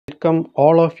welcome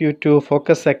all of you to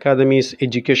Focus Academy's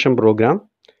education program.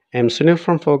 I am Sunil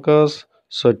from Focus.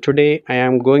 So today I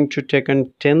am going to take on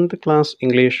 10th class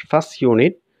English first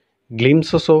unit,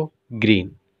 Glimpses of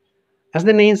Green. As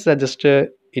the name suggests,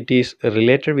 it is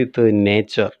related with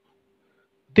nature.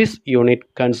 This unit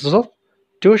consists of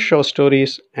 2 short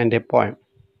stories and a poem.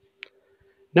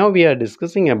 Now we are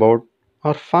discussing about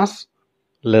our first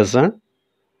lesson,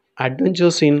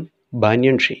 Adventures in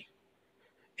Banyan Tree.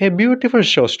 A beautiful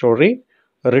short story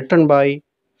written by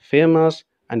famous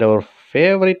and our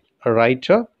favorite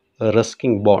writer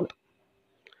ruskinbond.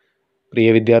 പ്രിയ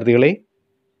വിദ്യാർത്ഥികളെ,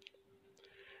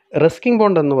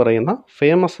 റസ്കിൻബോണ്ട് എന്ന് പറയുന്ന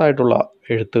famous ആയിട്ടുള്ള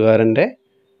എഴുത്തുകാരൻ്റെ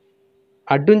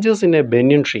adventures in A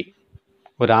banian tree,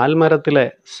 ഒരു ആൽമരത്തിലെ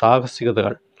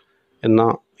സാഹസികതകൾ എന്ന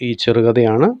ഈ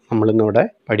ചെറുകഥയാണ് നമ്മളിന്നിവിടെ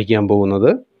പഠിക്കാൻ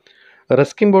പോകുന്നത്.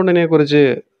 റസ്കിൻബോണ്ടിനെ കുറിച്ച്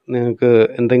നിങ്ങൾക്ക്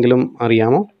എന്തെങ്കിലും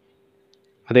അറിയാമോ?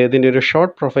 അദ്ദേഹത്തിൻ്റെ ഒരു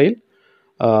ഷോർട്ട് പ്രൊഫൈൽ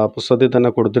പുസ്തകത്തിൽ തന്നെ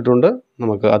കൊടുത്തിട്ടുണ്ട്.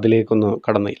 നമുക്ക് അതിലേക്കൊന്ന്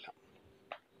കടന്നില്ല.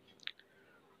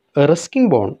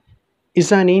 റസ്കിൻബോണ്ട് is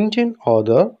an Indian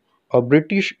author of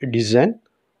British descent,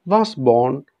 was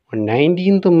born on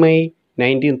 19th May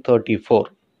 1934.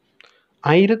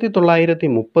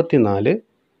 1934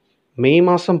 May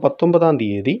മാസം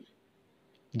 19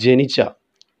 ജനിച്ച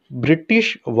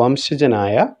ബ്രിട്ടീഷ്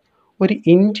വംശജനായ ഒരു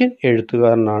ഇന്ത്യൻ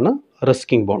എഴുത്തുകാരനാണ്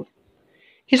റസ്കിൻബോണ്ട്.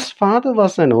 His father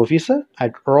was an officer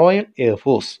at royal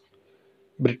air force.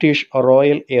 British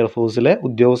royal എയർഫോഴ്സിലെ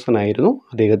ഉദ്യോഗസ്ഥനായിരുന്നു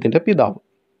അദ്ദേഹത്തിൻ്റെ പിതാവ്.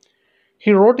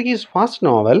 He wrote his first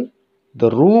novel, The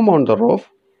Room on the Roof,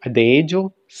 at the age of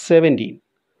 17.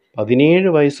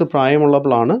 17 വയസ്സ്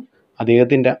പ്രായമുള്ളപ്പോഴാണ്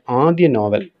അദ്ദേഹത്തിൻ്റെ ആദ്യ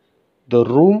novel The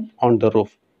Room on the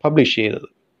Roof publish ചെയ്തത്.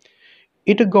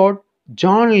 It got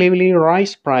John Lively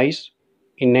Rice Prize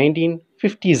in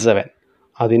 1957.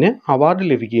 അതിന് award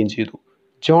ലഭിക്കുകയും ചെയ്തു.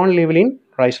 John ലിവ്ലിൻ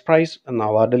rice price എന്ന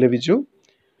award ലഭിച്ചു.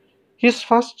 His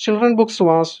first children books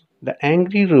was the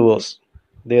angry reverse.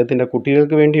 അദ്ദേഹത്തിൻ്റെ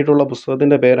കുട്ടികൾക്ക് വേണ്ടിയിട്ടുള്ള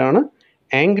പുസ്തകത്തിൻ്റെ പേരാണ്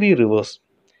angry reverse.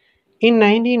 In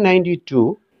 1992,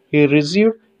 he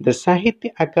received the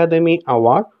Sahitya Akademi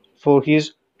Award for his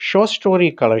short story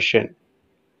collection,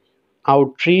 Our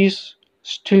Trees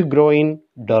Still Grow in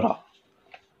Dara.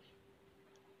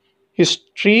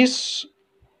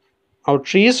 Our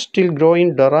Trees Still Grow in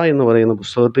Dara എന്ന് പറയുന്ന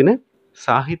പുസ്തകത്തിന്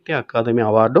സാഹിത്യ academy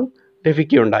അവാർഡും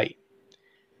ലഭിക്കുകയുണ്ടായി.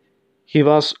 He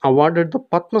was awarded the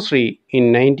Padma Shri in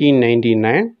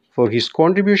 1999 for his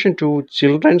contribution to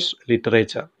children's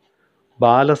literature.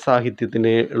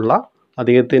 ബാലസാഹിത്യത്തിനുള്ള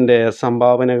അദ്ദേഹത്തിൻ്റെ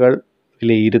സംഭാവനകൾ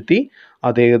വിലയിരുത്തി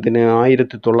അദ്ദേഹത്തിന്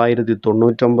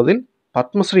 1999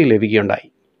 പത്മശ്രീ ലഭിക്കുകയുണ്ടായി.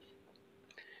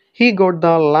 He got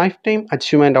the Lifetime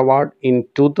Achievement Award in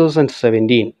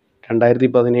 2017.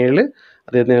 2017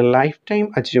 അദ്ദേഹത്തിന് ലൈഫ്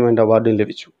അച്ചീവ്മെൻറ്റ് അവാർഡും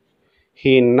ലഭിച്ചു.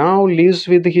 He now lives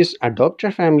with his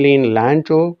adopted family in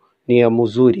Lantor near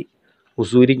Missouri.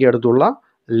 മുസൂരിക്ക് അടുത്തുള്ള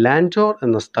ലാൻഡോർ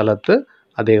എന്ന സ്ഥലത്ത്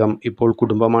അദ്ദേഹം ഇപ്പോൾ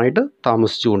കുടുംബമായിട്ട്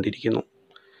താമസിച്ചു കൊണ്ടിരിക്കുന്നു.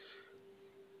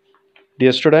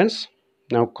 Dear students,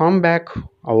 now come back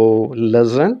our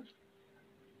lesson,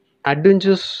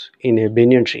 Adventures in a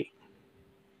Banyan Tree.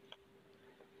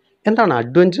 എന്താണ്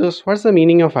adventures? What's the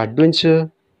meaning of adventure?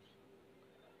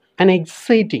 An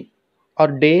exciting or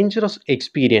dangerous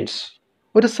experience.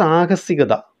 ഒരു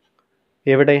സാഹസികത.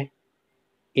 എവിടെ?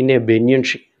 In A banian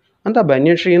tree. എന്താ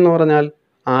ബനിയൻ ട്രീ എന്ന് പറഞ്ഞാൽ?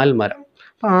 ആൽമരം.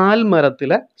 അപ്പോൾ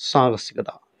ആൽമരത്തിലെ സാഹസികത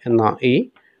എന്ന ഈ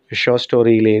ഷോർട്ട്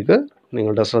സ്റ്റോറിയിലേക്ക്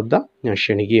നിങ്ങളുടെ ശ്രദ്ധ ഞാൻ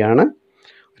ക്ഷണിക്കുകയാണ്.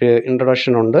 ഒരു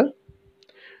ഇൻട്രൊഡക്ഷൻ ഉണ്ട്.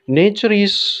 Nature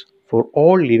is for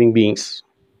all living beings.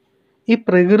 ഈ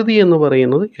പ്രകൃതി എന്ന്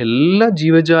പറയുന്നത് എല്ലാ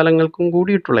ജീവജാലങ്ങൾക്കും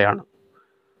കൂടിയിട്ടുള്ളതാണ്.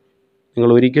 നിങ്ങൾ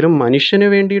ഒരിക്കലും മനുഷ്യന്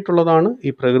വേണ്ടിയിട്ടുള്ളതാണ് ഈ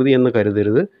പ്രകൃതി എന്ന്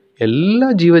കരുതരുത്. എല്ലാ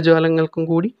ജീവജാലങ്ങൾക്കും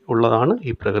കൂടി ഉള്ളതാണ്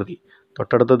ഈ പ്രകൃതി.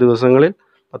 തൊട്ടടുത്ത ദിവസങ്ങളിൽ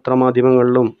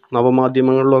പത്രമാധ്യമങ്ങളിലും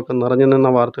നവമാധ്യമങ്ങളിലും ഒക്കെ നിറഞ്ഞു നിന്ന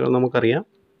വാർത്തകൾ നമുക്കറിയാം.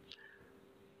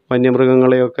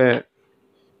 വന്യമൃഗങ്ങളെയൊക്കെ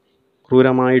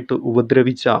ക്രൂരമായിട്ട്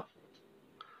ഉപദ്രവിച്ച,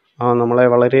 നമ്മളെ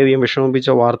വളരെയധികം വിഷമിപ്പിച്ച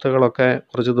വാർത്തകളൊക്കെ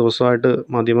കുറച്ച് ദിവസമായിട്ട്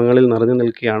മാധ്യമങ്ങളിൽ നിറഞ്ഞു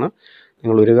നിൽക്കുകയാണ്.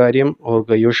 നിങ്ങൾ ഒരു കാര്യം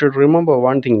ഓർക്കുക, you should remember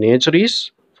one thing, nature is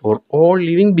for all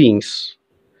living beings.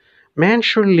 Man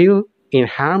should live in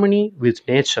harmony with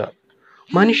nature.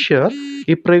 മനുഷ്യർ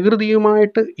ഈ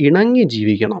പ്രകൃതിയുമായിട്ട് ഇണങ്ങി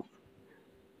ജീവിക്കണം.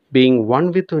 Being one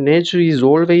with nature is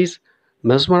always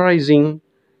mesmerizing.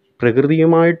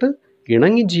 പ്രകൃതിയുമായിട്ട്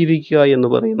ഇണങ്ങി ജീവിക്കുക എന്ന്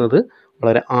പറയുന്നത്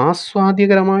വളരെ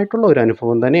ആസ്വാദ്യകരമായിട്ടുള്ള ഒരു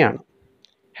അനുഭവം തന്നെയാണ്.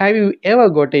 Have you ever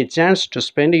got a chance to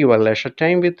spend your leisure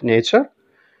time with nature?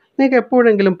 നിങ്ങൾക്ക്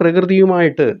എപ്പോഴെങ്കിലും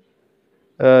പ്രകൃതിയുമായിട്ട്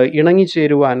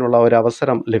ഇണങ്ങിച്ചേരുവാനുള്ള ഒരു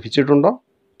അവസരം ലഭിച്ചിട്ടുണ്ടോ?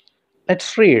 Let's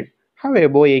read how a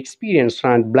boy experienced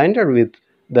and blended with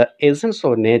the essence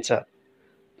of nature.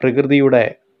 പ്രകൃതിയുടെ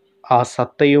ആ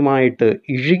സത്തയുമായിട്ട്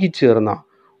ഇഴുകിച്ചേർന്ന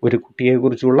ഒരു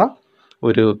കുട്ടിയെക്കുറിച്ചുള്ള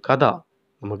ഒരു കഥ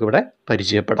നമുക്കിവിടെ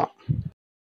പരിചയപ്പെടാം.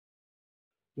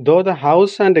 Though the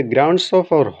house and the grounds of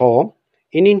our home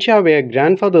in India were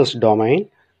grandfather's domain,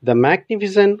 the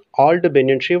magnificent old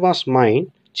banyan tree was mine,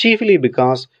 chiefly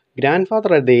because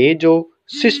grandfather at the age of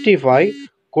 65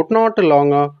 could not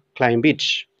longer climb it.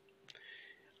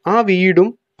 ആ വീടും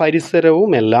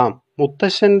പരിസരവുമെല്ലാം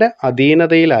മുത്തശ്ശൻ്റെ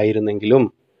അധീനതയിലായിരുന്നെങ്കിലും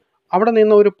അവിടെ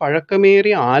നിന്ന് ഒരു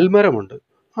പഴക്കമേറിയ ആൽമരമുണ്ട്.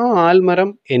 ആ ആൽമരം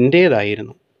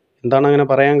എൻ്റേതായിരുന്നു. എന്താണ് അങ്ങനെ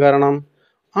പറയാൻ കാരണം?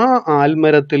 ആ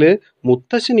ആൽമരത്തിൽ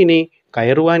മുത്തശ്ശന് ഇനി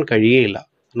കയറുവാൻ കഴിയുകയില്ല.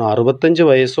 65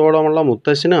 വയസ്സോളമുള്ള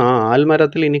മുത്തശ്ശന് ആ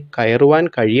ആൽമരത്തിൽ ഇനി കയറുവാൻ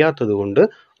കഴിയാത്തത് കൊണ്ട്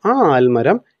ആ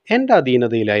ആൽമരം എൻ്റെ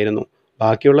അധീനതയിലായിരുന്നു.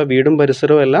 ബാക്കിയുള്ള വീടും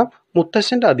പരിസരവും എല്ലാം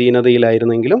മുത്തശ്ശൻ്റെ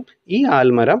അധീനതയിലായിരുന്നെങ്കിലും ഈ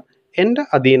ആൽമരം എൻ്റെ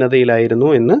അധീനതയിലായിരുന്നു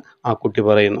എന്ന് ആ കുട്ടി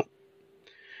പറയുന്നു.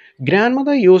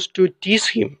 Grandmother used to tease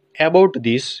him about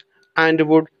this and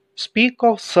would speak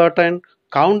of certain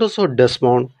Countess of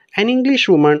Desmond, an English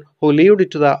woman who lived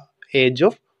to the age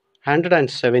of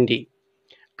 170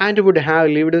 and would have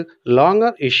lived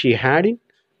longer if she had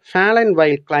fallen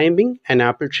while climbing an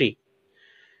apple tree.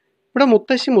 ഇവിടെ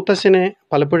മുത്തശ്ശനെ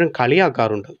പലപ്പോഴും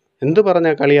കളിയാക്കാറുണ്ട്. എന്ത്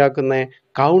പറഞ്ഞാൽ കളിയാക്കുന്നത്?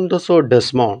 Countess of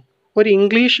ഡെസ്മോൺ, ഒരു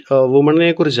English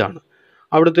വുമണിനെ കുറിച്ചാണ്.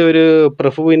 അവിടുത്തെ ഒരു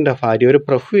പ്രഭുവിൻ്റെ ഭാര്യ, ഒരു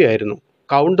പ്രഭുവായിരുന്നു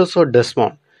കൗണ്ടസ് ഓഫ്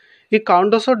ഡെസ്മോൺ. ഈ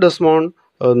കൗണ്ടസ് ഓഫ് ഡെസ്മോൺ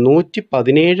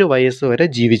 117 വയസ്സ് വരെ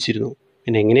ജീവിച്ചിരുന്നു.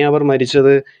 പിന്നെ എങ്ങനെയാണ് അവർ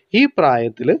മരിച്ചത്? ഈ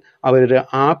പ്രായത്തിൽ അവരൊരു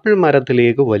ആപ്പിൾ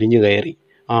മരത്തിലേക്ക് വലിഞ്ഞു കയറി.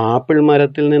 ആ ആപ്പിൾ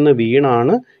മരത്തിൽ നിന്ന്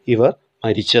വീണാണ് ഇവർ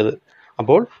മരിച്ചത്.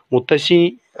 അപ്പോൾ മുത്തശ്ശി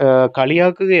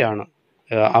കളിയാക്കുകയാണ്.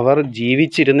 അവർ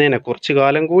ജീവിച്ചിരുന്നേനെ, കുറച്ചു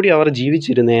കാലം കൂടി അവർ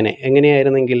ജീവിച്ചിരുന്നേനെ.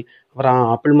 എങ്ങനെയായിരുന്നെങ്കിൽ? അവർ ആ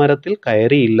ആപ്പിൾ മരത്തിൽ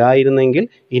കയറിയില്ലായിരുന്നെങ്കിൽ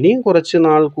ഇനിയും കുറച്ച്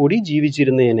നാൾ കൂടി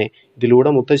ജീവിച്ചിരുന്നേനെ. ഇതിലൂടെ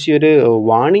മുത്തശ്ശി ഒരു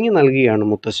വാണിംഗ് നൽകുകയാണ്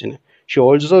മുത്തശ്ശന്. Xi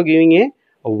also giving A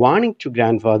warning to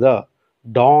grant father,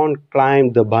 don't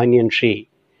climb the banyan tree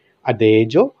at the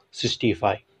age of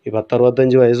 65. ഈ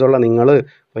 65 വയസ്സുള്ള നിങ്ങൾ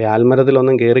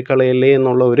ആൽമരത്തിലൊന്നും കയറിക്കളയല്ലേ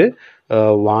എന്നുള്ള ഒരു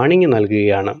വാണിംഗ്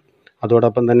നൽകുകയാണ്.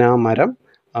 അതോടൊപ്പം തന്നെ ആ മരം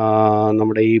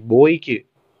നമ്മുടെ ഈ ബോയ്ക്ക്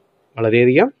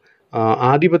വളരെയധികം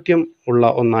ആധിപത്യം ഉള്ള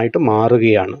ഒന്നായിട്ട്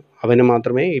മാറുകയാണ്. അവന്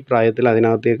മാത്രമേ ഈ പ്രായത്തിൽ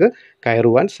അതിനകത്തേക്ക്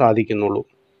കയറുവാൻ സാധിക്കുന്നുള്ളൂ.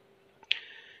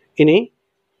 ഇനി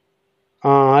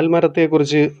ആ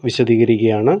ആൽമരത്തെക്കുറിച്ച്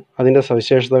വിശദീകരിക്കുകയാണ്. അതിൻ്റെ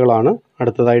സവിശേഷതകളാണ്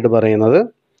അടുത്തതായിട്ട് പറയുന്നത്.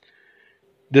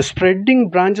 The spreading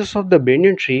branches of the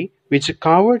banyan tree which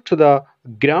covered to the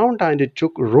ground and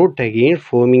took root again,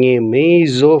 forming a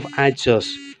maze of arches,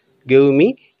 gave me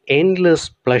endless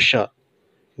pleasure.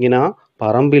 ഇങ്ങനെ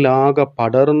പറമ്പിലാകെ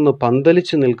പടർന്ന്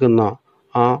പന്തലിച്ച് നിൽക്കുന്ന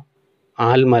ആ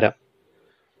ആൽമരം,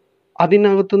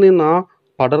 അതിനകത്ത് നിന്ന് ആ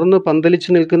പടർന്ന് പന്തലിച്ച്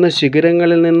നിൽക്കുന്ന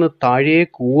ശിഖരങ്ങളിൽ നിന്ന് താഴെ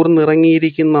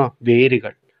കൂർന്നിറങ്ങിയിരിക്കുന്ന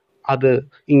വേരുകൾ, അത്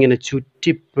ഇങ്ങനെ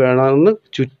ചുറ്റിപ്പിളർന്ന്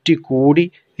ചുറ്റിക്കൂടി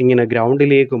ഇങ്ങനെ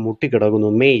ഗ്രൗണ്ടിലേക്ക്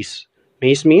മുട്ടിക്കിടക്കുന്നു.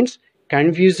 Maze means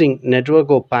confusing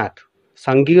network of path.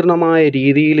 സങ്കീർണമായ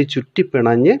രീതിയിൽ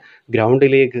ചുറ്റിപ്പിണഞ്ഞ്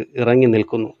ഗ്രൗണ്ടിലേക്ക് ഇറങ്ങി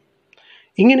നിൽക്കുന്നു.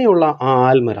 ഇങ്ങനെയുള്ള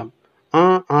ആ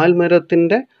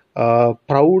ആൽമരത്തിൻ്റെ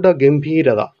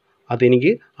പ്രൗഢഗംഭീരത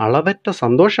അതെനിക്ക് അളവറ്റ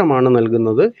സന്തോഷമാണ്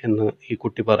നൽകുന്നത് എന്ന് ഈ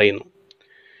കുട്ടി പറയുന്നു.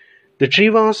 The tree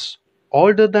was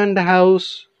older than the house,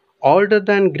 older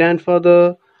than grandfather,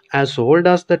 as old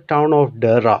as the town of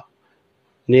Dera,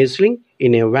 nestling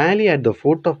in a valley at the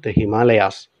foot of the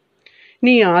Himalayas.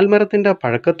 ഇനി ഈ ആൽമരത്തിൻ്റെ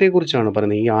പഴക്കത്തെക്കുറിച്ചാണ്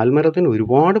പറയുന്നത്. ഈ ആൽമരത്തിന്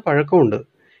ഒരുപാട് പഴക്കമുണ്ട്.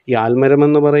 ഈ ആൽമരം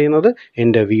എന്ന് പറയുന്നത്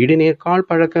എൻ്റെ വീടിനേക്കാൾ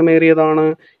പഴക്കമേറിയതാണ്,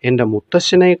 എൻ്റെ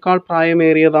മുത്തശ്ശനേക്കാൾ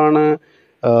പ്രായമേറിയതാണ്.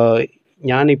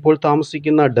 ഞാൻ ഇപ്പോൾ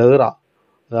താമസിക്കുന്ന ഡെറ,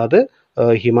 അതായത്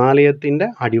ഹിമാലയത്തിൻ്റെ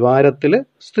അടിവാരത്തിൽ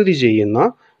സ്ഥിതി ചെയ്യുന്ന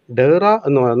ഡെറ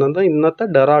എന്ന് പറയുന്നത് ഇന്നത്തെ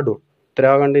ഡെറാഡൂൺ,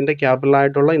 ഉത്തരാഖണ്ഡിൻ്റെ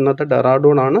ക്യാപിറ്റലായിട്ടുള്ള ഇന്നത്തെ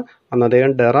ഡെറാഡൂൺ ആണ് അന്ന്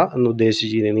അദ്ദേഹം ഡെറ എന്ന്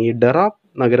ഉദ്ദേശിച്ചിരുന്നത്. ഈ ഡെറ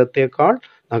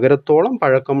നഗരത്തോളം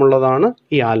പഴക്കമുള്ളതാണ്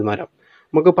ഈ ആൽമരം.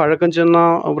 നമുക്ക് പഴക്കം ചെന്ന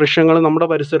വൃക്ഷങ്ങൾ നമ്മുടെ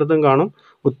പരിസരത്തും കാണും.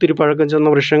 ഒത്തിരി പഴക്കം ചെന്ന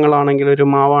വൃക്ഷങ്ങളാണെങ്കിൽ, ഒരു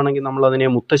മാവാണെങ്കിൽ നമ്മളതിനെ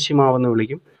മുത്തശ്ശി മാവെന്ന്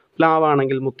വിളിക്കും,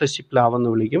 പ്ലാവാണെങ്കിൽ മുത്തശ്ശി പ്ലാവെന്ന്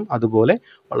വിളിക്കും. അതുപോലെ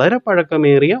വളരെ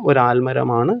പഴക്കമേറിയ ഒരു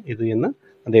ആൽമരമാണ് ഇത് എന്ന്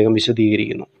അദ്ദേഹം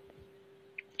വിശദീകരിക്കുന്നു.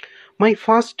 My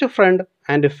first front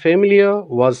and familiar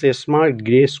was A small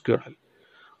grey squirrel.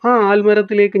 ആ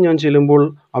ആൽമരത്തിലേക്ക് ഞാൻ ചെല്ലുമ്പോൾ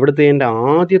അവിടുത്തെ എൻ്റെ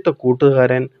ആദ്യത്തെ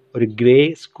കൂട്ടുകാരൻ ഒരു ഗ്രേ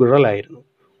സ്ക്വിറലായിരുന്നു,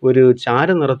 ഒരു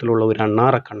ചാരനിറത്തിലുള്ള ഒരു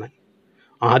അണ്ണാറക്കണ്ണൻ.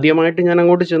 ആദ്യമായിട്ട് ഞാൻ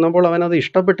അങ്ങോട്ട് ചെന്നപ്പോൾ അവനത്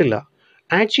ഇഷ്ടപ്പെട്ടില്ല.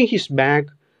 Arching his back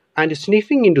and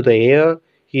sniffing in to the air,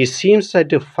 he seems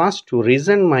at first to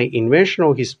risen my invasion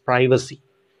of his privacy.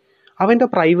 അവൻ്റെ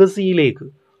പ്രൈവസിയിലേക്ക്,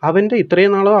 അവൻ്റെ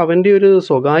ഇത്രയും നാളോ അവൻ്റെ ഒരു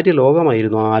സ്വകാര്യ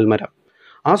ലോകമായിരുന്നു ആ ആൽമരം.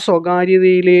 ആ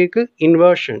സ്വകാര്യതയിലേക്ക്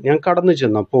ഇൻവേർഷൻ ഞാൻ കടന്നു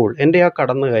ചെന്നപ്പോൾ എൻ്റെ ആ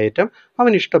കടന്നു കയറ്റം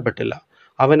അവൻ ഇഷ്ടപ്പെട്ടില്ല.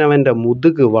 അവൻ്റെ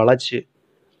മുതുക് വളച്ച്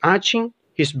arching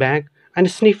his back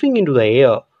and sniffing in to the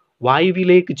air,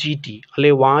 വായുവിലേക്ക് ചീറ്റി, അല്ലെ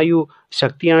വായു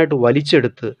ശക്തിയായിട്ട്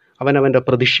വലിച്ചെടുത്ത് അവൻ്റെ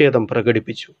പ്രതിഷേധം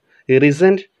പ്രകടിപ്പിച്ചു.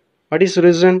 Resent. What is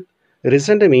resent?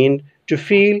 Resent means to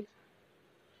feel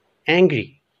angry.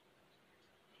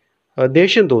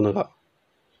 ദേഷ്യം തോന്നുക.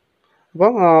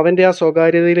 അപ്പം അവൻ്റെ ആ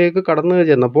സ്വകാര്യതയിലേക്ക് കടന്നു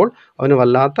ചെന്നപ്പോൾ അവന്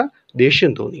വല്ലാത്ത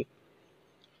ദേഷ്യം തോന്നി,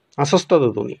 അസ്വസ്ഥത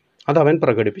തോന്നി. അതവൻ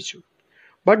പ്രകടിപ്പിച്ചു.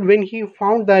 But when he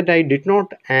found that I did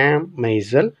not am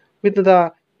myself with the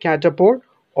കാറ്റപോൾട്ട്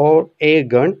or A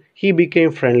gun he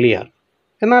became friendlier.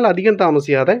 എന്നാൽ അധികം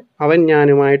താമസിയാതെ അവൻ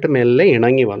ഞാനുമായിട്ട് മെല്ലെ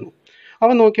ഇണങ്ങി വന്നു.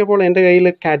 അവൻ നോക്കിയപ്പോൾ എൻ്റെ കയ്യിൽ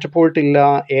കാറ്റപോൾട്ട് ഇല്ല,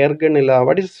 എയർ ഗൺ ഇല്ല.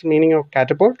 What is meaning of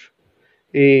കാറ്റപോൾട്ട്?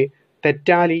 ഈ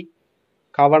തെറ്റാലി,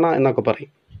 കവണ എന്നൊക്കെ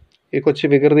പറയും. ഈ കൊച്ചു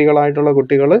വികൃതികളായിട്ടുള്ള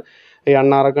കുട്ടികൾ ഈ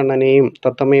അണ്ണാറക്കണ്ണനെയും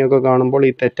തത്തമ്മയും ഒക്കെ കാണുമ്പോൾ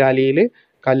ഈ തെറ്റാലിയിൽ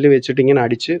കല്ല് വെച്ചിട്ട് ഇങ്ങനെ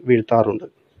അടിച്ച് വീഴ്ത്താറുണ്ട്.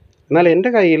 എന്നാൽ എൻ്റെ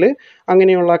കയ്യിൽ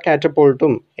അങ്ങനെയുള്ള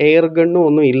കാറ്റപോൾട്ടും എയർ ഗണ്ണും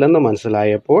ഒന്നും ഇല്ലെന്ന്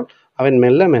മനസ്സിലായപ്പോൾ അവൻ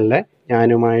മെല്ലെ മെല്ലെ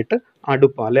ഞാനുമായിട്ട്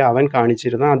അടുപ്പം, അല്ലെ അവൻ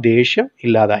കാണിച്ചിരുന്ന ആ ദേഷ്യം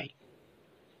ഇല്ലാതായി.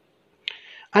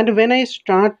 And when I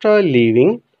start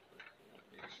living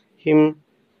him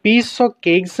piece of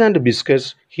cakes and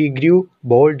biscuits he grew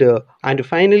bolder and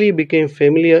finally became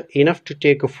familiar enough to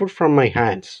take food from my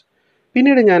hands.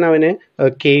 പിന്നീട് ഞാൻ അവന്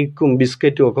കേക്കും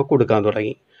ബിസ്ക്കറ്റും ഒക്കെ കൊടുക്കാൻ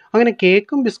തുടങ്ങി. അങ്ങനെ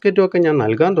കേക്കും ബിസ്ക്കറ്റും ഒക്കെ ഞാൻ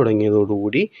നൽകാൻ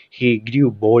തുടങ്ങിയതോടുകൂടി he grew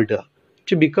bolder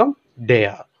to become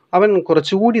dare. അവൻ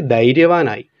കുറച്ചുകൂടി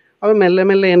ധൈര്യവാനായി. അവൻ മെല്ലെ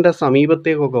മെല്ലെ എൻ്റെ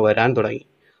സമീപത്തേക്കൊക്കെ വരാൻ തുടങ്ങി.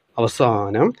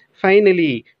 അവസാനം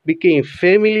finally became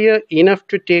familiar enough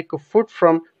to take food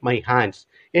from my hands.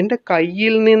 എൻ്റെ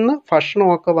കയ്യിൽ നിന്ന്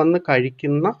ഭക്ഷണമൊക്കെ വന്ന്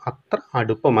കഴിക്കുന്ന അത്ര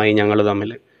അടുപ്പമായി ഞങ്ങൾ തമ്മിൽ.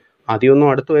 ആദ്യമൊന്നും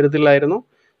അടുത്ത് വരത്തില്ലായിരുന്നു.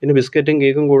 പിന്നെ ബിസ്ക്കറ്റും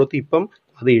കേക്കും കൊടുത്ത് ഇപ്പം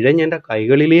അത് ഇഴഞ്ഞെൻ്റെ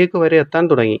കൈകളിലേക്ക് വരെ എത്താൻ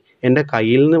തുടങ്ങി. എൻ്റെ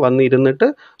കയ്യിൽ നിന്ന് വന്നിരുന്നിട്ട്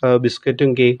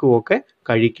ബിസ്ക്കറ്റും കേക്കും ഒക്കെ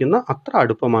കഴിക്കുന്ന അത്ര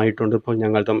അടുപ്പമായിട്ടുണ്ട് ഇപ്പോൾ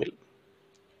ഞങ്ങൾ തമ്മിൽ.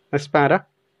 നെക്സ്റ്റ് പാര.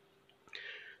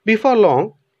 Before long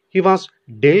he was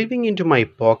delving in to my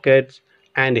pockets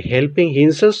and helping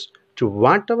himself to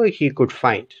what ever he could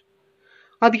find.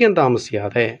 അധികം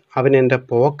താമസിയാതെ അവൻ എൻ്റെ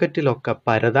പോക്കറ്റിലൊക്കെ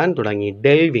പരതാൻ തുടങ്ങി.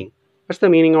 Delving. What's the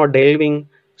meaning of delving?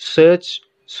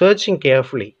 Searching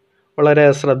carefully. വളരെ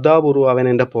ശ്രദ്ധാപൂർവ്വം അവൻ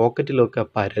എൻ്റെ പോക്കറ്റിലൊക്കെ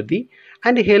പരതി.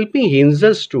 And helping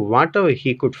himself to what ever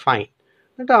he could find.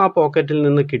 എന്നിട്ട് ആ പോക്കറ്റിൽ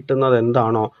നിന്ന് കിട്ടുന്നത്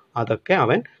എന്താണോ അതൊക്കെ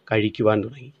അവൻ കഴിക്കുവാൻ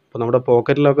തുടങ്ങി. അപ്പോൾ നമ്മുടെ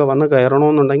പോക്കറ്റിലൊക്കെ വന്ന്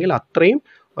കയറണമെന്നുണ്ടെങ്കിൽ അത്രയും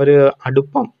ഒരു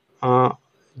അടുപ്പം ആ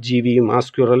ജീവിയും ആ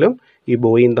സ്ക്വിറലും ഈ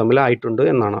ബോയും തമ്മിലായിട്ടുണ്ട്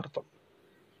എന്നാണ് അർത്ഥം.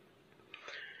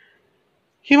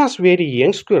 He was very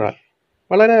young squirrel.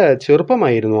 വളരെ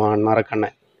ചെറുപ്പമായിരുന്നു ആ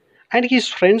അണ്ണാറക്കണ്ണൻ. And his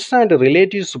friends and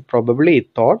relatives probably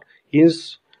thought he is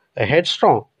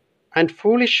headstrong and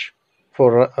foolish for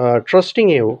trusting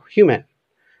a human.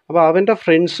 അപ്പോൾ അവൻ്റെ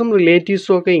ഫ്രണ്ട്സും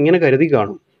റിലേറ്റീവ്സും ഒക്കെ ഇങ്ങനെ കരുതി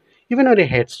കാണും, ഇവനൊരു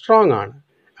ഹെഡ്സ്ട്രോങ് ആണ്,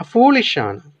 ഫൂളിഷ്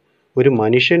ആണ്. ഒരു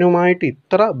മനുഷ്യനുമായിട്ട്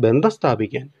ഇത്ര ബന്ധം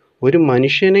സ്ഥാപിക്കാൻ, ഒരു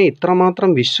മനുഷ്യനെ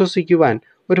ഇത്രമാത്രം വിശ്വസിക്കുവാൻ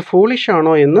ഒരു ഫൂളിഷ്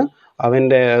ആണോ എന്ന്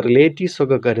അവൻ്റെ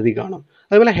റിലേറ്റീവ്സൊക്കെ കരുതി കാണും.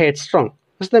 അതുപോലെ ഹെഡ്സ്ട്രോങ്.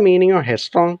 What's the meaning of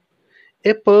headstrong?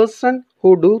 A person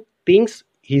who do things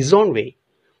his own way.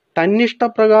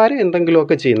 തന്നിഷ്ടപ്രകാരം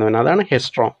എന്തെങ്കിലുമൊക്കെ ചെയ്യുന്നവൻ, അതാണ്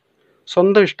ഹെഡ്സ്ട്രോങ്.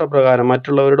 സ്വന്തം ഇഷ്ടപ്രകാരം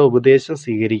മറ്റുള്ളവരുടെ ഉപദേശം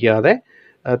സ്വീകരിക്കാതെ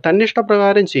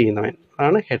തന്നിഷ്ടപ്രകാരം ചെയ്യുന്നവൻ,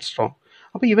 അതാണ് ഹെഡ്സ്ട്രോങ്.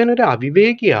 അപ്പോൾ ഇവനൊരു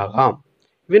അവിവേകിയാകാം,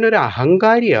 ഇവനൊരു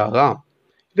അഹങ്കാരിയാകാം,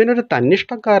 ഇവനൊരു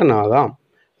തന്നിഷ്ടക്കാരനാകാം.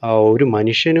 ഒരു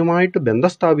മനുഷ്യനുമായിട്ട്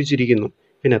ബന്ധം സ്ഥാപിച്ചിരിക്കുന്നു,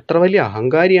 ഇവൻ എത്ര വലിയ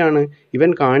അഹങ്കാരിയാണ്, ഇവൻ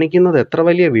കാണിക്കുന്നത് എത്ര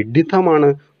വലിയ വിഡ്ഢിത്തമാണ്,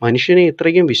 മനുഷ്യനെ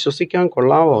ഇത്രയും വിശ്വസിക്കാൻ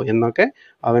കൊള്ളാവോ എന്നൊക്കെ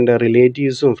അവൻ്റെ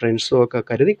റിലേറ്റീവ്സും ഫ്രണ്ട്സും ഒക്കെ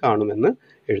കരുതി കാണുമെന്ന്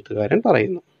എഴുത്തുകാരൻ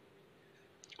പറയുന്നു.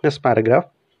 Next paragraph.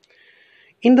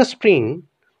 In the spring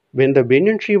when the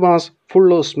banyan tree was full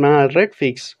of small red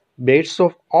figs, birds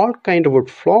of all kind would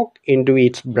flock into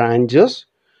its branches.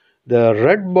 The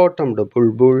red-bottomed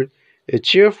bulbul, a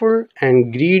cheerful and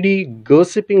greedy,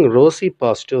 gossiping rosy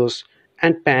pastors,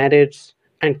 and parrots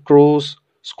and crows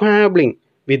squabbling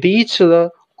with each other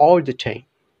all the time.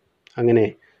 അങ്ങനെ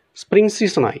spring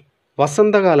സീസണായി,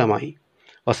 വസന്തകാലമായി.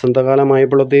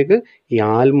 വസന്തകാലമായപ്പോഴത്തേക്ക് ഈ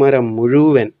ആൽമരം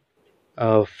മുഴുവൻ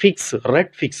fix,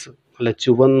 red fix, നല്ല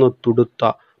ചുവന്ന്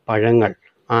തുടുത്ത പഴങ്ങൾ,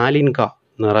 ആലിൻക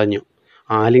നിറഞ്ഞു.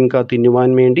 ആലിൻക തിന്നുവാൻ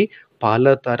വേണ്ടി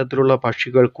പല തരത്തിലുള്ള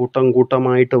പക്ഷികൾ കൂട്ടം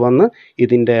കൂട്ടമായിട്ട് വന്ന്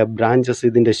ഇതിൻ്റെ ബ്രാഞ്ചസ്,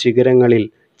 ഇതിൻ്റെ ശിഖരങ്ങളിൽ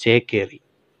ചേക്കേറി.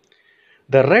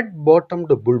 ദ റെഡ്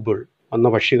ബോട്ടംഡ് ബുൾബുൾ വന്ന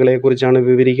പക്ഷികളെക്കുറിച്ചാണ്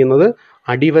വിവരിക്കുന്നത്.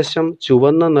 അടിവശം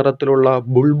ചുവന്ന നിറത്തിലുള്ള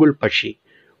ബുൾബുൾ പക്ഷി,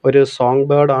 ഒരു സോങ്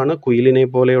ബേർഡാണ്, കുയിലിനെ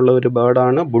പോലെയുള്ള ഒരു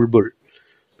ബേർഡാണ് ബുൾബുൾ.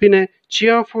 പിന്നെ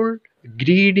cheerful,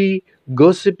 greedy,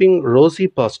 gossiping Rossi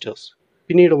pastors.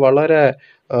 പിന്നീട് വളരെ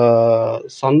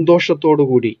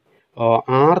സന്തോഷത്തോടുകൂടി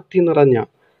ആർത്തി നിറഞ്ഞ,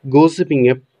 ഗോസിപ്പിംഗ്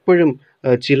എപ്പോഴും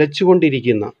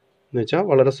ചിലച്ചുകൊണ്ടിരിക്കുന്ന, എന്നുവെച്ചാൽ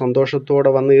വളരെ സന്തോഷത്തോടെ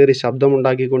വന്നു കയറി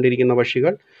ശബ്ദമുണ്ടാക്കിക്കൊണ്ടിരിക്കുന്ന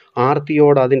പക്ഷികൾ,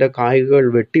 ആർത്തിയോടെ അതിൻ്റെ കായ്കൾ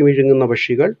വെട്ടിമിഴുങ്ങുന്ന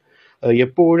പക്ഷികൾ,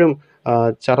 എപ്പോഴും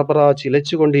ചറപറ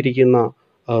ചിലച്ചുകൊണ്ടിരിക്കുന്ന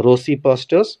റോസി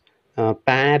പാസ്റ്റേഴ്സ്,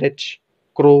 പാരറ്റ്,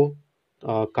 ക്രോ,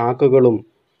 കാക്കകളും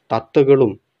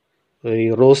തത്തകളും ഈ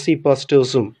റോസി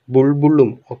പാസ്റ്റേഴ്സും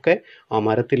ബുൾബുളും ഒക്കെ ആ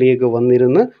മരത്തിലേക്ക്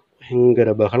വന്നിരുന്ന് ഭയങ്കര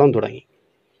ബഹളം തുടങ്ങി.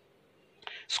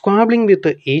 സ്ക്വാബ്ലിംഗ്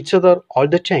with each other all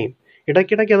the time.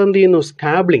 ഇടയ്ക്കിടയ്ക്ക് അതെന്ത് ചെയ്യുന്നു?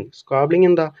 സ്ക്വാബ്ലിംഗ്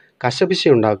എന്താ? കശപിശ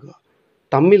ഉണ്ടാക്കുക,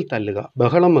 തമ്മിൽ തല്ലുക,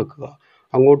 ബഹളം വെക്കുക,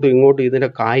 അങ്ങോട്ടും ഇങ്ങോട്ടും ഇതിൻ്റെ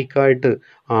കായ്ക്കായിട്ട്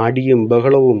അടിയും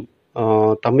ബഹളവും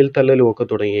തമ്മിൽ തല്ലലും ഒക്കെ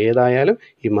തുടങ്ങി. ഏതായാലും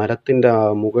ഈ മരത്തിൻ്റെ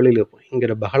മുകളിൽ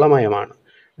ഭയങ്കര ബഹളമയമാണ്.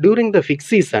 ഡ്യൂറിങ് ദ ഫിഗ്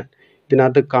സീസൺ,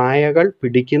 ഇതിനകത്ത് കായകൾ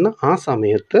പിടിക്കുന്ന ആ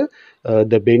സമയത്ത്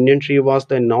the banyan tree was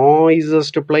the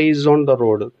നോയ്സസ്റ്റ് place on the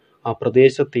road. ആ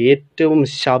പ്രദേശത്ത് ഏറ്റവും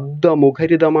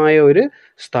ശബ്ദമുഖരിതമായ ഒരു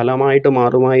സ്ഥലമായിട്ട്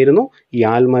മാറുമായിരുന്നു ഈ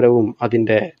ആൽമരവും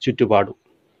അതിൻ്റെ ചുറ്റുപാടും.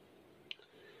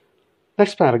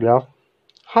 Next paragraph.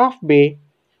 Halfway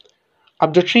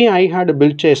up the tree I had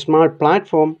built a small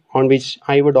platform on which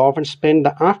I would often spend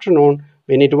the afternoon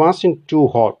when it wasn't too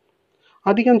hot.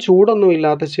 അധികം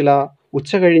ചൂടൊന്നുമില്ലാത്ത ചില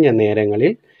ഉച്ചകഴിഞ്ഞ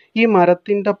നേരങ്ങളിൽ ഈ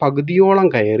മരത്തിൻ്റെ പകുതിയോളം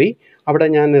കയറി അവിടെ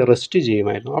ഞാൻ റെസ്റ്റ്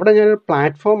ചെയ്യുമായിരുന്നു. അവിടെ ഞാനൊരു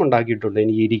പ്ലാറ്റ്ഫോം ഉണ്ടാക്കിയിട്ടുണ്ട്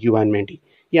എനിക്ക് ഇരിക്കുവാൻ വേണ്ടി.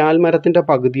 ഈ ആൽമരത്തിൻ്റെ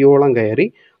പകുതിയോളം കയറി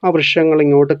ആ വൃക്ഷങ്ങൾ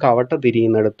ഇങ്ങോട്ട് കവട്ട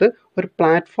തിരിയുന്നിടത്ത് ഒരു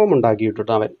പ്ലാറ്റ്ഫോം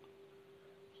ഉണ്ടാക്കിയിട്ടുണ്ട് അവൻ.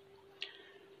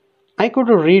 I could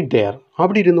read there.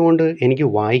 അവിടെ ഇരുന്നുകൊണ്ട് എനിക്ക്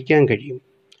വായിക്കാൻ കഴിയും.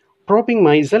 Propping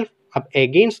myself up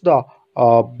against the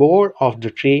bole of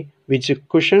the tree which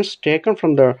cushions taken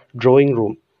from the drawing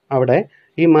room. അവിടെ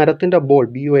ഈ മരത്തിൻ്റെ ബോൾ,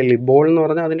 ബോൾ എന്ന്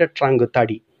പറഞ്ഞാൽ അതിൻ്റെ ട്രങ്ക്,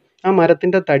 തടി, ആ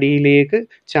മരത്തിൻ്റെ തടിയിലേക്ക്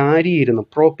ചാരിയിരുന്ന്,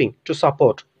 പ്രോപ്പിംഗ് ടു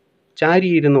സപ്പോർട്ട്,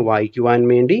 ചാരിയിരുന്ന് വായിക്കുവാൻ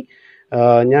വേണ്ടി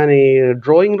ഞാൻ ഈ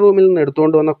ഡ്രോയിങ് റൂമിൽ നിന്ന്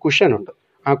എടുത്തുകൊണ്ട് വന്ന കുഷനുണ്ട്.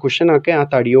 ആ കുഷനൊക്കെ ആ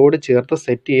തടിയോട് ചേർത്ത്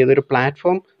സെറ്റ് ചെയ്തൊരു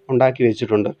പ്ലാറ്റ്ഫോം ഉണ്ടാക്കി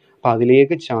വെച്ചിട്ടുണ്ട്. അപ്പോൾ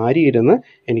അതിലേക്ക് ചാരിയിരുന്ന്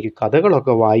എനിക്ക്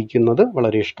കഥകളൊക്കെ വായിക്കുന്നത്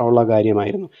വളരെ ഇഷ്ടമുള്ള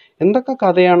കാര്യമായിരുന്നു. എന്തൊക്കെ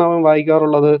കഥയാണ് അവൻ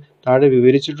വായിക്കാറുള്ളത്? താഴെ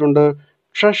വിവരിച്ചിട്ടുണ്ട്.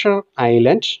 Treasure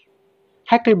island,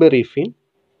 Huckleberry fin,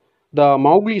 the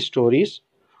Mowgli stories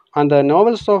and the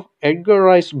novels of Edgar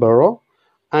rice Burrow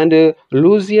and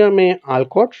Lucia may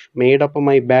ആൽക്കോട്ട് made up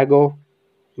my bag of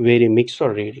very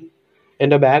mixed reading.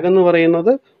 എൻ്റെ ബാഗ് എന്ന്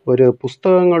പറയുന്നത് ഒരു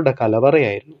പുസ്തകങ്ങളുടെ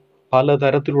കലവറയായിരുന്നു.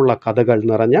 പലതരത്തിലുള്ള കഥകൾ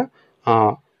നിറഞ്ഞ ആ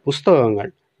പുസ്തകങ്ങൾ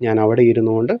ഞാൻ അവിടെ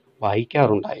ഇരുന്നുകൊണ്ട്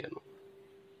വായിക്കാറുണ്ടായിരുന്നു.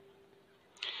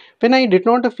 പിന്നെ I did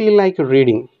not feel like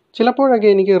reading. ചിലപ്പോഴൊക്കെ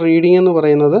എനിക്ക് റീഡിങ് എന്ന്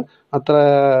പറയുന്നത് അത്ര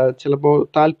ചിലപ്പോൾ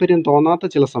താല്പര്യം തോന്നാത്ത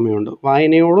ചില സമയമുണ്ട്.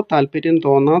 വായനയോട് താല്പര്യം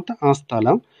തോന്നാത്ത ആ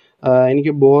സ്ഥലം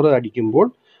എനിക്ക് ബോറ് അടിക്കുമ്പോൾ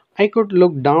I could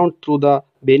look down through the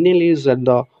Benny leaves at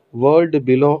the world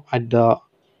below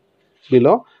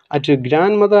at your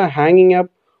grandmother hanging up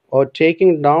or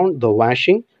taking down the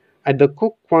washing, at the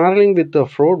cook quarreling with the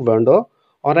fruit vendor,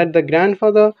 or at the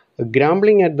grandfather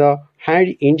grumbling at the high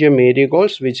Indian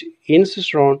marigolds which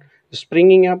insist on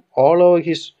springing up all over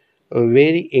his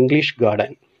very English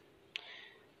garden.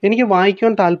 എനിക്ക്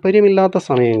വായിക്കാൻ താല്പര്യമില്ലാത്ത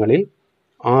സമയങ്ങളിൽ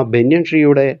ആ banyan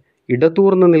ട്രീയുടെ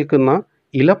ഇടതൂർന്ന് നിൽക്കുന്ന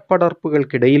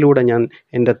ഇലപ്പടർപ്പുകൾക്കിടയിലൂടെ ഞാൻ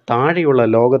എൻ്റെ താഴെയുള്ള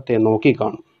ലോകത്തെ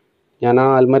നോക്കിക്കാണും. ഞാൻ ആ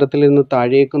ആൽമരത്തിൽ നിന്ന്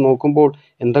താഴേക്ക് നോക്കുമ്പോൾ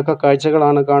എന്തൊക്കെ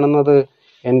കാഴ്ചകളാണ് കാണുന്നത്?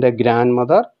 എൻ്റെ ഗ്രാൻഡ്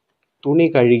മദർ തുണി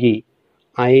കഴുകി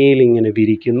അയയിലിങ്ങനെ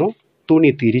വിരിക്കുന്നു, തുണി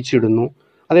തിരിച്ചിടുന്നു.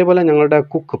 അതേപോലെ ഞങ്ങളുടെ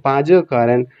cook,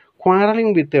 പാചകക്കാരൻ,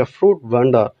 quarrelling with a fruit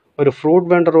vendor, ഒരു ഫ്രൂട്ട്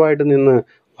വെണ്ടറുമായിട്ട് നിന്ന്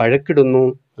വഴക്കിടുന്നു,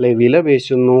 അല്ലെ വില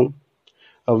പേശുന്നു.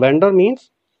 Vendor means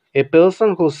A person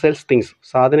who cells things.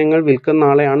 സാധനങ്ങൾ വിൽക്കുന്ന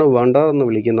ആളെയാണ് വെണ്ടർ എന്ന്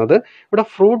വിളിക്കുന്നത്. ഇവിടെ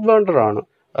ഫ്രൂട്ട് വെണ്ടറാണ്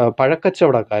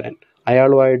പഴക്കച്ചവടക്കാരൻ.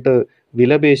 അയാളുമായിട്ട്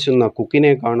വിലപേശുന്ന കുക്കിനെ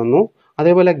കാണുന്നു.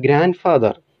 അതേപോലെ ഗ്രാൻഡ്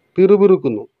ഫാദർ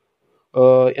പിറുപിറുക്കുന്നു.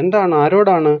 എന്താണ്,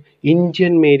 ആരോടാണ്?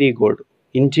 Indian marigold.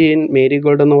 ഇന്ത്യൻ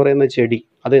മേരിഗോൾഡ് എന്ന് പറയുന്ന ചെടി,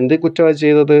 അത് എന്ത് കുറ്റമാണ്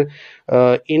ചെയ്തത്?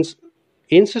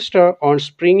 ഇൻസിസ്റ്റർ on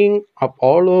springing up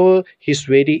all over his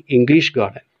very English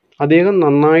garden. അദ്ദേഹം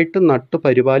നന്നായിട്ട് നട്ടു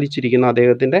പരിപാലിച്ചിരിക്കുന്ന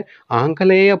അദ്ദേഹത്തിൻ്റെ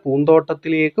ആംഗലേയ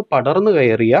പൂന്തോട്ടത്തിലേക്ക് പടർന്നു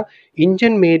കയറിയ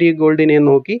ഇന്ത്യൻ മേരിഗോൾഡിനെ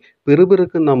നോക്കി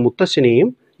പിറുപിറുക്കുന്ന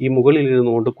മുത്തശ്ശനെയും ഈ മുകളിൽ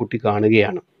ഇരുന്നുകൊണ്ട് കുട്ടി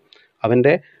കാണുകയാണ്.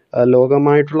 അവൻ്റെ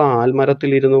ലോകമായിട്ടുള്ള ആൽമരത്തിൽ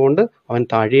ഇരുന്നു കൊണ്ട് അവൻ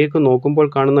താഴേക്ക് നോക്കുമ്പോൾ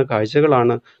കാണുന്ന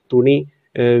കാഴ്ചകളാണ് തുണി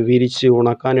വിരിച്ച്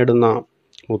ഉണക്കാനിടുന്ന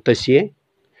മുത്തശ്ശിയെ,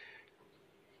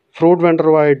 ഫ്രൂട്ട്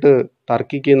വെണ്ടറുമായിട്ട്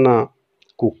തർക്കിക്കുന്ന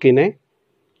കുക്കിനെ,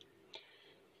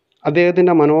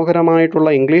 അദ്ദേഹത്തിൻ്റെ മനോഹരമായിട്ടുള്ള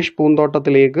ഇംഗ്ലീഷ്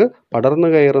പൂന്തോട്ടത്തിലേക്ക് പടർന്നു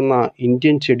കയറുന്ന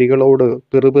ഇന്ത്യൻ ചെടികളോട്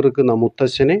പിറുപിറുക്കുന്ന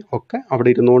മുത്തശ്ശനെ ഒക്കെ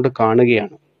അവിടെ ഇരുന്നുകൊണ്ട്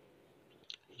കാണുകയാണ്.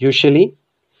 Usually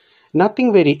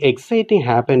nothing very exciting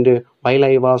happened while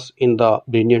I was in the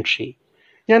banyan tree.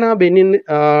 ഞാൻ ആ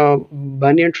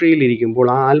ബനിയൻ ട്രീയിലിരിക്കുമ്പോൾ,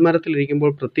 ആ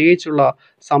ആൽമരത്തിലിരിക്കുമ്പോൾ പ്രത്യേകിച്ചുള്ള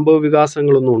സംഭവ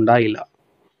വികാസങ്ങളൊന്നും ഉണ്ടായില്ല.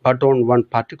 But on one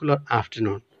particular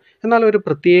afternoon, എന്നാൽ ഒരു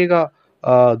പ്രത്യേക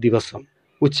ദിവസം,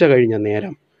 ഉച്ച കഴിഞ്ഞ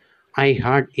നേരം, I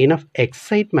had enough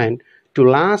excitement to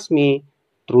last me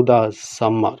through the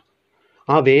summer.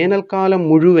 ആ വേനൽക്കാലം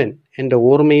മുഴുവൻ എൻ്റെ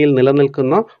ഓർമ്മയിൽ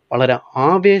നിലനിൽക്കുന്ന വളരെ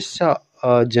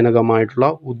ജനകമായിട്ടുള്ള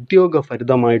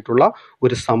ഉദ്യോഗഭരിതമായിട്ടുള്ള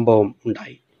ഒരു സംഭവം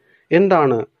ഉണ്ടായി.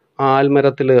 എന്താണ്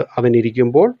ആൽമരത്തിൽ അവൻ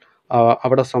ഇരിക്കുമ്പോൾ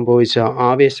അവിടെ സംഭവിച്ച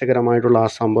ആവേശകരമായിട്ടുള്ള ആ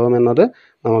സംഭവം എന്നത്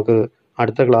നമുക്ക്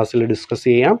അടുത്ത ക്ലാസ്സിൽ ഡിസ്കസ്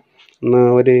ചെയ്യാം.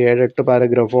 ഒരു 7-8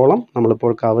 പാരഗ്രാഫോളം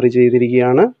നമ്മളിപ്പോൾ കവർ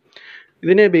ചെയ്തിരിക്കുകയാണ്.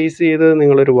 ഇതിനെ ബേസ് ചെയ്ത്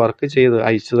നിങ്ങളൊരു വർക്ക് ചെയ്ത്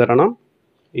അയച്ചു തരണം.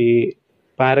 ഈ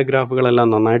പാരഗ്രാഫുകളെല്ലാം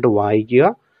നന്നായിട്ട് വായിക്കുക.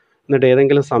 എന്നിട്ട്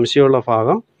ഏതെങ്കിലും സംശയമുള്ള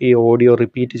ഭാഗം ഈ ഓഡിയോ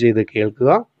റിപ്പീറ്റ് ചെയ്ത്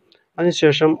കേൾക്കുക.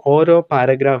 അതിനുശേഷം ഓരോ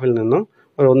പാരഗ്രാഫിൽ നിന്നും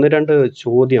 1-2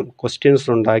 ചോദ്യം ക്വസ്റ്റ്യൻസ്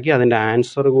ഉണ്ടാക്കി അതിൻ്റെ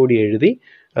ആൻസർ കൂടി എഴുതി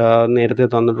നേരത്തെ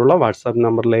തന്നിട്ടുള്ള വാട്സാപ്പ്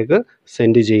നമ്പറിലേക്ക്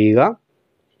സെൻഡ് ചെയ്യുക.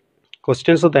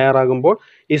 ക്വസ്റ്റ്യൻസ് തയ്യാറാകുമ്പോൾ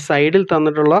ഈ സൈഡിൽ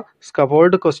തന്നിട്ടുള്ള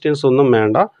സ്കഫോൾഡ് ക്വസ്റ്റ്യൻസ് ഒന്നും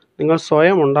വേണ്ട. നിങ്ങൾ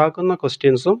സ്വയം ഉണ്ടാക്കുന്ന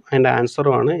ക്വസ്റ്റ്യൻസും അതിൻ്റെ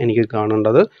ആൻസറുമാണ് എനിക്ക്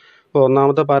കാണേണ്ടത്. ഇപ്പോൾ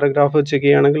ഒന്നാമത്തെ പാരഗ്രാഫ് ചെക്ക്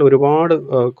ചെയ്യുകയാണെങ്കിൽ ഒരുപാട്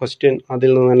ക്വസ്റ്റ്യൻ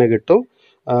അതിൽ നിന്ന് തന്നെ കിട്ടും.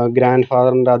 ഗ്രാൻഡ്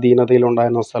ഫാദറിൻ്റെ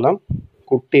അധീനതയിലുണ്ടായിരുന്ന സ്ഥലം,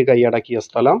 കുട്ടി കൈയടക്കിയ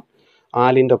സ്ഥലം,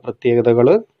 ആലിൻ്റെ പ്രത്യേകതകൾ,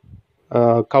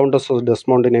 കൗണ്ടസ് ഓഫ്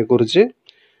ഡെസ്മോണ്ടിനെ കുറിച്ച്,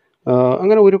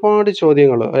 അങ്ങനെ ഒരുപാട്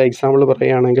ചോദ്യങ്ങൾ. എക്സാമ്പിൾ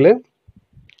പറയുകയാണെങ്കിൽ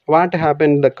what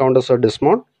happen the countess of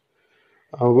ഡെസ്മോണ്ട്,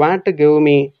 what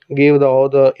give the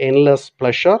author endless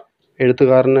pleasure,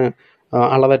 എഴുത്തുകാരന്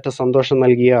അളവറ്റ സന്തോഷം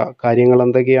നൽകിയ കാര്യങ്ങൾ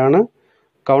എന്തൊക്കെയാണ്,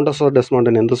 കൗണ്ടസ് ഓഫ്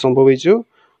ഡെസ്മോണ്ടിന് എന്ത് സംഭവിച്ചു,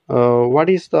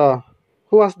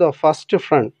 who was the first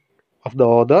front of the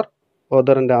author,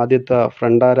 ഓതറിൻ്റെ ആദ്യത്തെ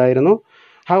ഫ്രണ്ട് ആരായിരുന്നു,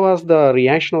 how was the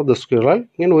reaction of the squirrel.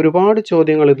 ഇങ്ങനെ ഒരുപാട്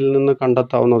ചോദ്യങ്ങൾ ഇതിൽ നിന്ന്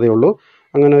കണ്ടെത്താവുന്നതേ ഉള്ളൂ.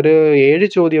 അങ്ങനെ ഒരു 7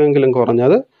 ചോദ്യമെങ്കിലും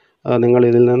കുറഞ്ഞത് നിങ്ങൾ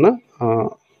ഇതിൽ നിന്ന്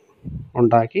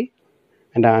ഉണ്ടാക്കി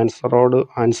എൻ്റെ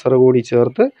ആൻസർ കൂടി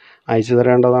ചേർത്ത് അയച്ചു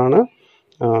തരേണ്ടതാണ്.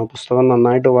 പുസ്തകം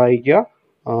നന്നായിട്ട് വായിക്കുക.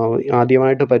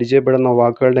 ആദ്യമായിട്ട് പരിചയപ്പെടുന്ന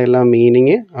വാക്കുകളുടെ എല്ലാം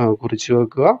മീനിങ് കുറിച്ച്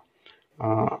വെക്കുക.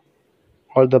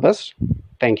 All the best.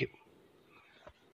 Thank you.